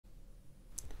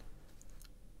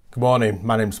Good morning,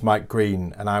 my name's Mike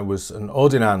Green and I was an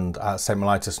ordinand at St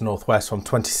Mellitus North West from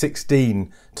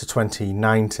 2016 to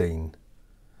 2019.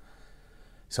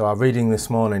 So our reading this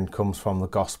morning comes from the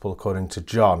Gospel according to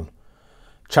John,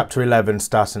 chapter 11,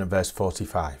 starting at verse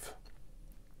 45.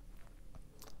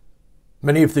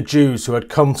 Many of the Jews who had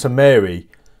come to Mary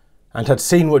and had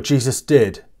seen what Jesus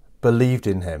did believed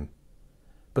in him.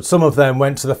 But some of them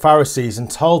went to the Pharisees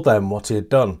and told them what he had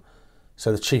done.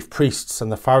 So the chief priests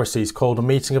and the Pharisees called a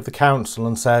meeting of the council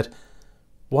and said,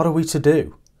 "What are we to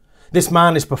do? This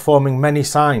man is performing many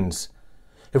signs.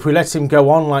 If we let him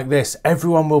go on like this,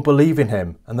 everyone will believe in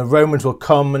him, and the Romans will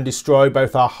come and destroy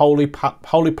both our holy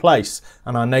place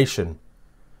and our nation."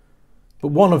 But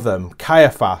one of them,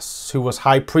 Caiaphas, who was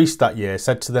high priest that year,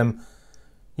 said to them,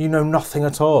 "You know nothing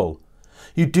at all.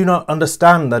 You do not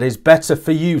understand that it is better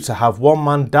for you to have one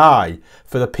man die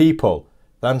for the people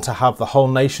than to have the whole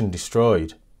nation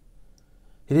destroyed."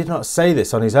 He did not say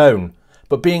this on his own,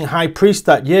 but being high priest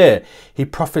that year, he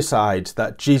prophesied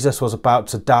that Jesus was about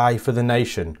to die for the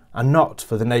nation, and not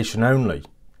for the nation only,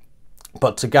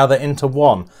 but to gather into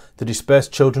one the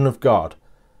dispersed children of God.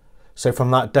 So from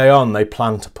that day on they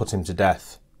planned to put him to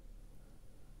death.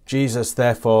 Jesus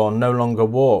therefore no longer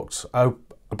walked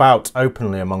about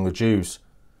openly among the Jews,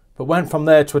 but went from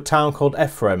there to a town called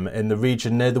Ephraim in the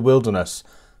region near the wilderness,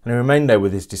 and he remained there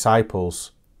with his disciples.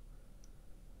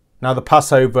 Now the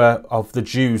Passover of the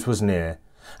Jews was near,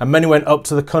 and many went up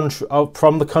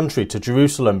from the country to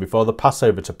Jerusalem before the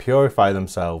Passover to purify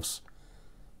themselves.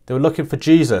 They were looking for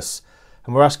Jesus,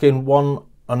 and were asking one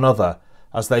another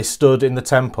as they stood in the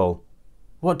temple,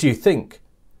 "What do you think?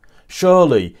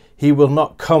 Surely he will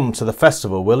not come to the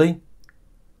festival, will he?"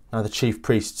 Now the chief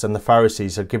priests and the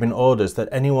Pharisees had given orders that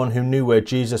anyone who knew where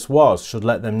Jesus was should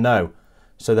let them know,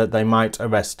 so that they might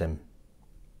arrest him.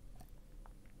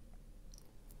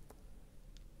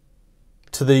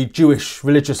 To the Jewish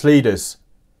religious leaders,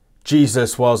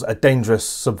 Jesus was a dangerous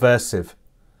subversive,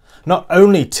 not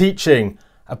only teaching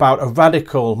about a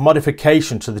radical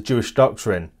modification to the Jewish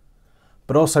doctrine,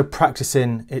 but also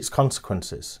practicing its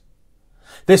consequences.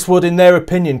 This would, in their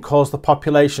opinion, cause the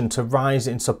population to rise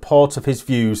in support of his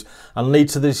views and lead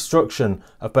to the destruction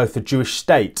of both the Jewish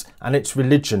state and its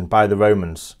religion by the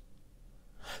Romans.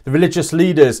 The religious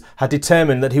leaders had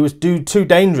determined that he was too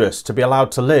dangerous to be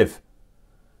allowed to live,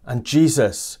 and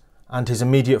Jesus and his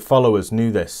immediate followers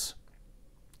knew this.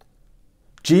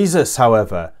 Jesus,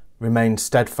 however, remained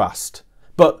steadfast,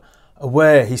 but,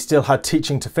 aware he still had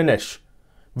teaching to finish,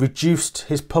 reduced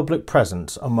his public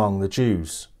presence among the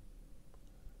Jews.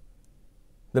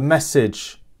 The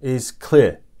message is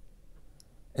clear.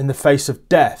 In the face of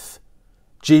death,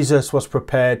 Jesus was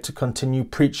prepared to continue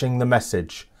preaching the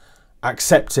message,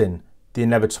 accepting the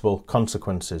inevitable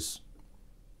consequences.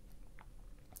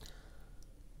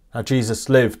 Now, Jesus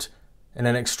lived in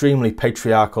an extremely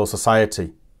patriarchal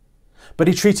society, but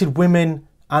he treated women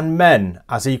and men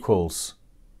as equals.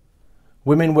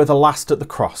 Women were the last at the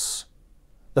cross,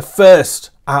 the first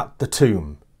at the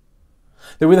tomb.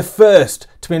 They were the first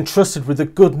to be entrusted with the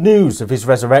good news of his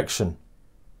resurrection.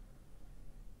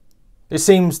 It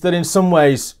seems that in some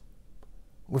ways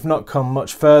we've not come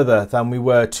much further than we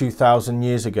were 2,000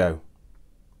 years ago.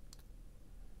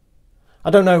 I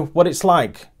don't know what it's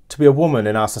like to be a woman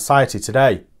in our society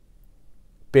today,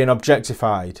 being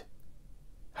objectified,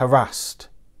 harassed,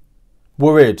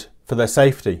 worried for their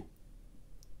safety.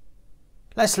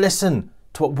 Let's listen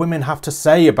to what women have to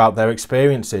say about their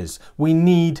experiences. We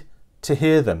need to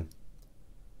hear them.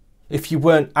 If you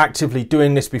weren't actively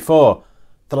doing this before,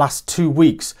 the last 2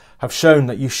 weeks have shown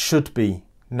that you should be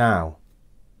now.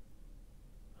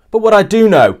 But what I do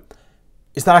know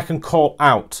is that I can call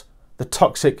out the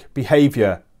toxic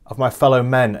behaviour of my fellow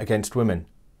men against women.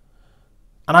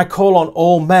 And I call on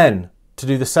all men to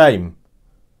do the same.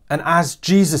 And as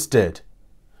Jesus did,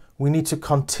 we need to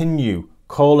continue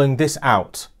calling this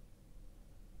out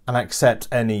and accept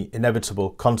any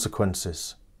inevitable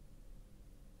consequences.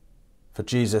 For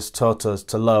Jesus taught us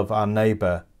to love our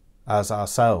neighbour as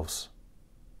ourselves.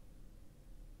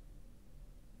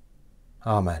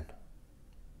 Amen.